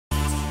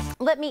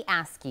Let me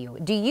ask you,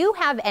 do you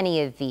have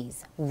any of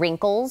these?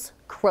 Wrinkles,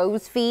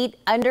 crow's feet,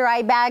 under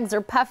eye bags,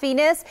 or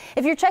puffiness?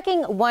 If you're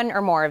checking one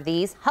or more of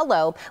these,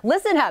 hello,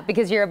 listen up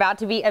because you're about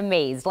to be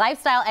amazed.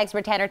 Lifestyle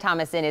expert Tanner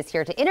Thomason is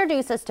here to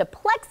introduce us to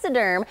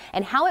Plexaderm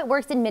and how it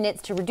works in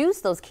minutes to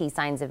reduce those key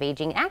signs of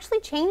aging and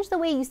actually change the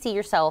way you see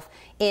yourself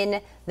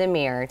in the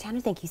mirror. Tanner,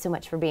 thank you so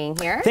much for being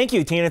here. Thank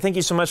you, Tina. Thank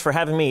you so much for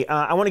having me.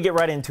 I want to get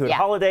right into it. Yeah.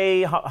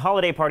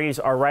 Holiday parties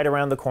are right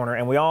around the corner,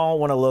 and we all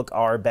want to look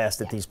our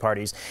best at these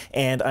parties.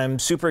 And I'm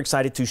super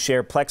excited to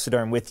share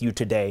Plexaderm with you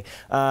today.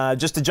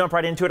 Just to jump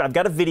right into it, I've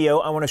got a video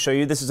I want to show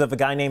you. This is of a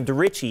guy named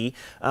Richie.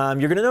 You're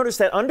going to notice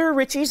that under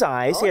Richie's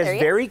eyes, he has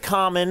very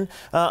common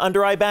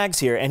under eye bags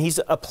here, and he's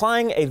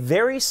applying a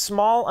very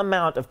small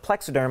amount of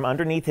Plexaderm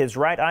underneath his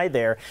right eye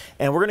there.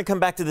 And we're going to come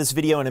back to this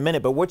video in a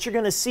minute, but what you're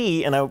going to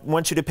see, and I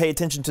want you to pay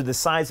attention to the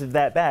size of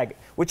that bag,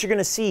 what you're going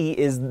to see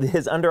is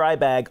his under eye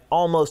bag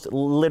almost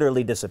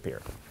literally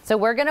disappear. So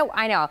we're gonna,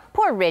 I know,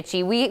 poor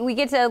Richie, we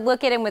get to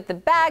look at him with the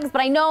bags,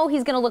 but I know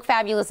he's gonna look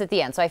fabulous at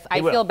the end, so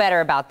I feel better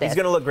about this. He's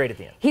gonna look great at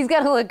the end. He's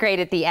gonna look great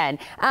at the end.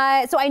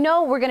 So I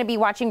know we're gonna be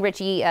watching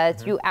Richie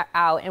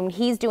throughout, and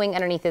he's doing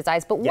underneath his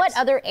eyes, but what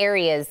other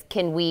areas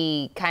can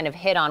we kind of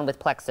hit on with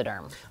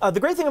Plexaderm? The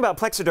great thing about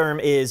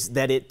Plexaderm is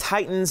that it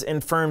tightens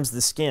and firms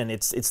the skin.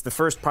 It's the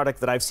first product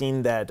that I've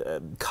seen that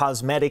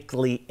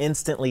cosmetically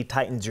instantly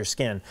tightens your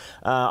skin.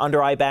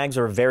 Under eye bags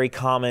are a very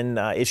common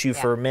issue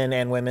for men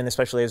and women,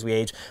 especially as we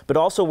age, but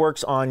also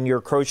works on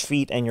your crow's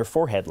feet and your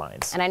forehead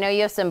lines. And I know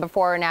you have some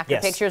before and after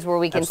pictures where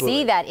we can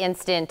see that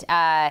instant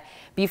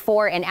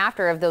before and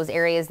after of those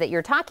areas that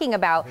you're talking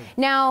about.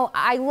 Now,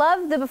 I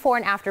love the before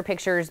and after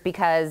pictures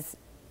because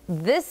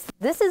this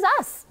is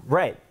us.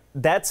 Right.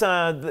 That's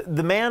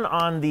the man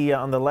on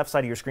the left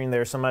side of your screen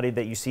there, somebody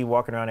that you see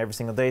walking around every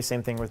single day.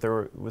 Same thing with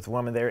the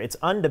woman there. It's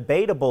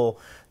undebatable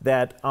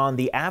that on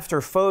the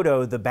after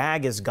photo, the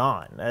bag is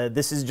gone.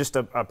 This is just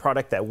a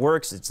product that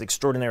works. It's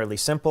extraordinarily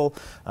simple.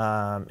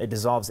 It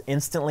dissolves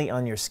instantly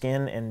on your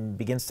skin and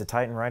begins to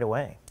tighten right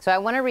away. So I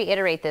want to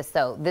reiterate this,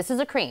 though. This is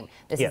a cream.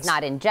 This is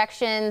not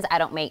injections. I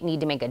don't need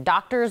to make a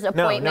doctor's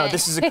appointment. No,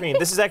 this is a cream.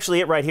 This is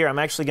actually it right here. I'm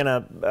actually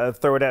going to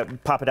throw it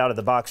out, pop it out of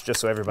the box just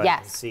so everybody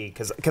can see,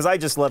 because I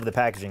just love the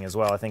packaging as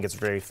well. I think it's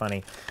very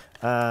funny.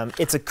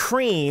 It's a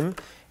cream,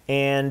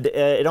 and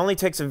it only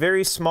takes a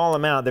very small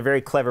amount. They're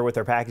very clever with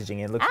their packaging.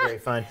 It looks very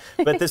fun.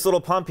 But this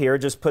little pump here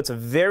just puts a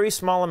very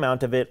small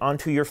amount of it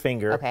onto your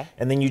finger,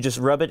 and then you just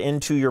rub it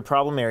into your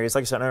problem areas.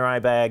 Like I said, under eye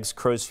bags,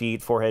 crow's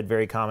feet, forehead,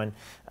 very common.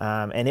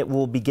 And it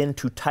will begin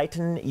to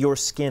tighten your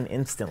skin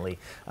instantly.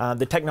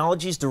 The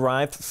technology is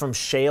derived from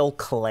shale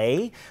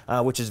clay,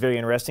 which is very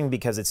interesting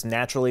because it's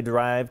naturally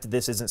derived.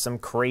 This isn't some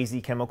crazy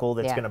chemical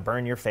that's going to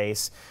burn your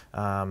face.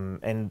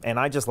 And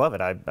I just love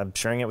it. I'm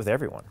sharing it with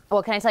everyone.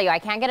 Well, can I tell you, I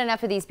can't get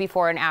enough of these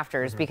before and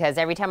afters because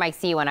every time I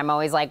see one, I'm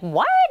always like,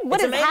 what? What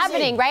is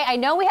happening, right? I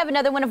know we have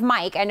another one of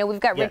Mike. I know we've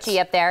got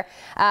Richie up there.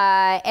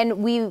 And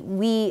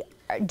we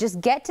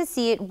just get to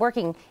see it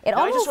working. I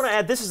just want to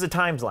add, this is a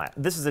time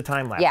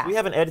lapse. Yeah. We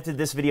haven't edited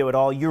this video at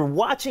all. You're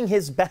watching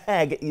his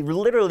bag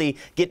literally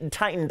get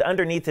tightened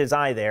underneath his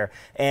eye there,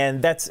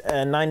 and that's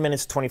 9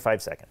 minutes,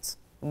 25 seconds.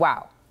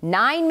 Wow.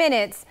 9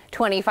 minutes,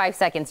 25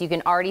 seconds. You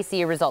can already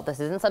see a result. This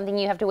isn't something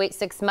you have to wait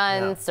 6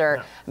 months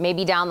or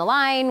maybe down the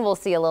line we'll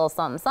see a little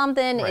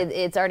something.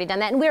 It's already done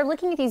that. And we're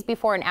looking at these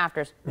before and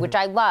afters, which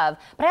I love,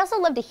 but I also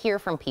love to hear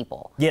from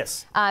people.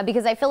 Yes.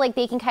 Because I feel like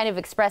they can kind of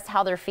express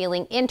how they're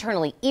feeling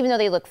internally, even though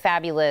they look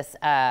fabulous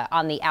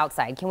on the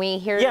outside. Can we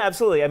hear? Yeah,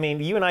 absolutely. I mean,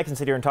 you and I can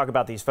sit here and talk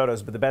about these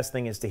photos, but the best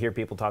thing is to hear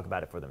people talk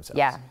about it for themselves.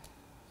 Yeah.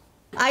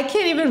 I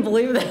can't even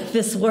believe that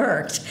this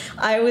worked.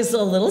 I was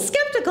a little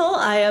skeptical,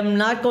 I am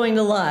not going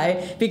to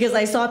lie, because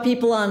I saw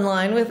people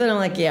online with it, and I'm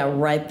like, yeah,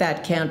 right,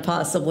 that can't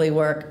possibly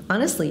work.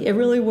 Honestly, it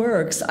really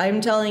works. I'm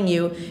telling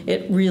you,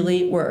 it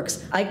really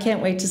works. I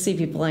can't wait to see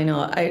people I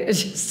know.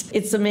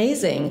 It's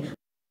amazing.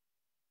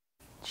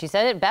 She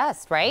said it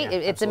best, right? Yeah,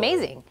 it's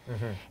amazing.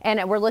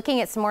 And we're looking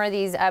at some more of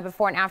these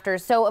before and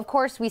afters. So, of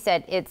course, we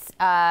said it's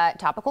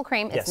topical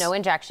cream. It's no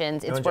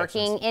injections. It's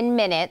working in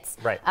minutes.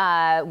 Right.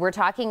 We're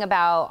talking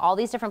about all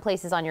these different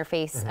places on your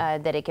face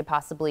that it could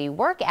possibly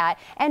work at.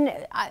 And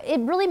it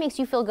really makes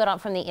you feel good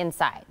from the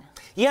inside.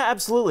 Yeah,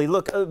 absolutely.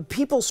 Look,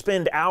 people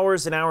spend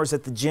hours and hours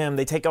at the gym.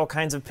 They take all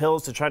kinds of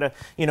pills to try to,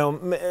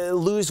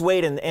 lose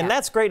weight, and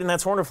that's great and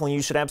that's wonderful, and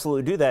you should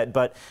absolutely do that.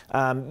 But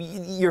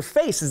your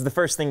face is the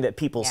first thing that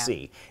people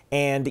see,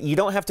 and you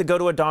don't have to go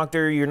to a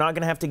doctor. You're not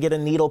going to have to get a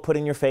needle put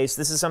in your face.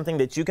 This is something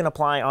that you can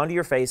apply onto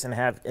your face and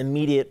have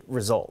immediate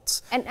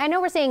results. And I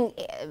know we're saying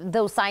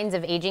those signs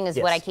of aging is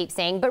what I keep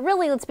saying, but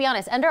really, let's be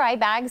honest. Under eye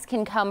bags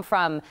can come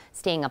from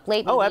staying up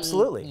late. Oh,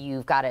 absolutely.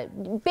 You've got a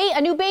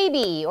new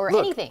baby or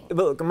anything.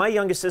 Look, my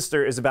youngest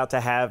sister is about to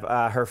have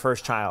her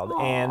first child,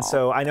 and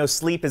so I know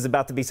sleep is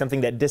about to be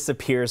something that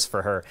disappears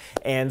for her.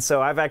 And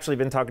so I've actually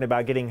been talking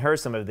about getting her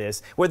some of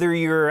this. Whether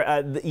you're,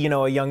 a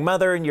young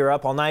mother and you're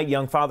up all night,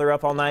 young father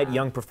up all night,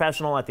 young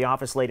professional at the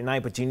office late at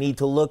night, but you need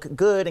to look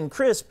good and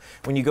crisp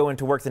when you go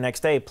into work the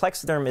next day,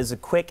 Plexaderm is a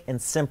quick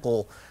and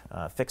simple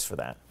fix for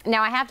that.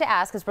 Now I have to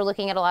ask, because we're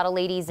looking at a lot of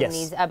ladies in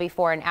these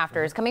before and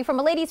afters. Coming from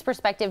a lady's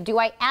perspective, do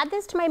I add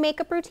this to my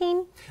makeup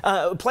routine?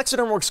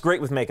 Plexaderm works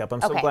great with makeup.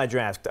 I'm so glad you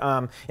asked.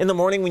 In the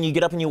morning when you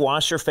get up and you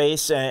wash your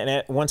face,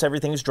 and once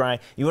everything's dry,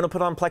 you want to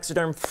put on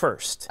Plexaderm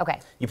first. Okay.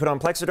 You put on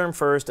Plexaderm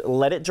first,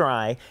 let it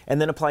dry,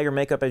 and then apply your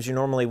makeup as you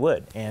normally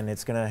would, and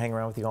it's going to hang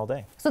around with you all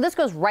day. So this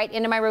goes right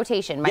into my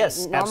rotation, my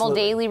normal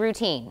daily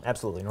routine.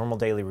 Absolutely, normal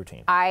daily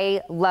routine.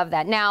 I love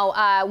that.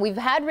 Now, we've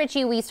had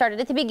Richie. We started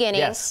at the beginning.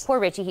 Yes. Poor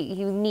Richie.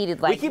 He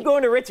needed we keep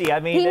going to Richie. I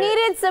mean, he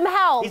needed some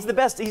help. He's the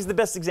best. He's the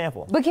best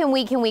example. But can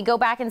we go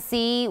back and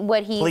see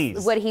what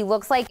he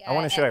looks like I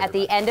want to show at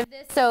the end of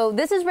this? So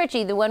this is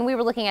Richie, the one we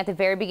were looking at the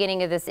very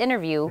beginning of this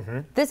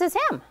interview. This is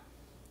him.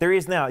 There he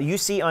is now. You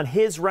see on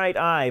his right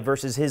eye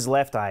versus his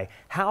left eye,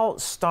 how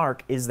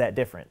stark is that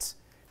difference?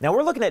 Now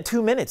we're looking at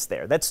 2 minutes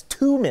there. That's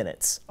 2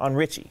 minutes on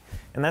Richie.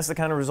 And that's the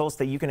kind of results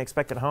that you can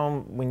expect at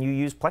home when you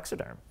use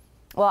Plexaderm.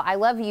 Well, I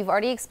love you've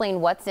already explained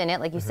what's in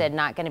it. Like you said,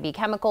 not going to be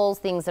chemicals,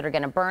 things that are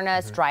going to burn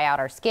us, dry out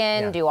our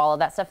skin, do all of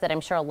that stuff that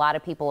I'm sure a lot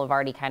of people have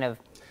already kind of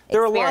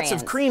There are lots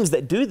of creams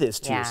that do this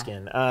to your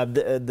skin.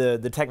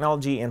 The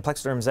technology in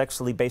Plexaderm is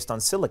actually based on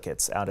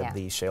silicates out of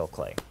the shale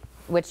clay,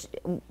 which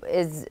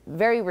is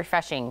very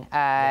refreshing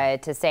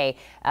to say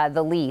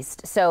the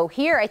least. So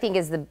here I think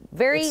is the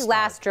very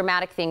last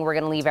dramatic thing we're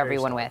going to leave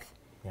everyone with.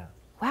 Yeah.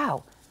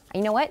 Wow.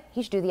 You know what?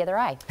 He should do the other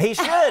eye. He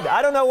should.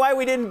 I don't know why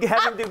we didn't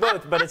have him do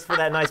both, but it's for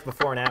that nice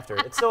before and after.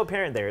 It's so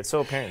apparent there. It's so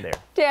apparent there.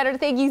 Tanner,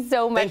 thank you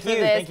so much for this.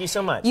 Thank you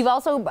so much. You've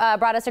also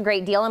brought us a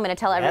great deal. I'm going to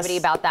tell everybody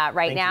about that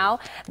right now.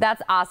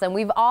 That's awesome.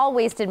 We've all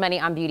wasted money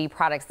on beauty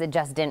products that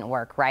just didn't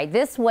work, right?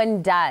 This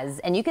one does.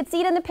 And you can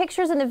see it in the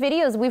pictures and the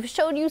videos. We've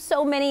showed you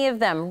so many of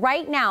them.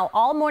 Right now,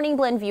 all Morning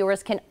Blend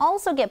viewers can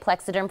also get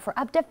Plexaderm for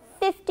up to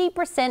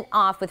 50%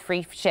 off with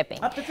free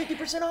shipping. Up to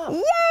 50% off.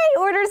 Yay!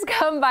 Orders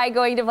come by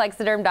going to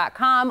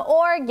Plexaderm.com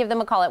or give them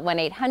a call at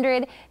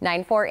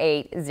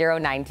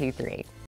 1-800-948-0923.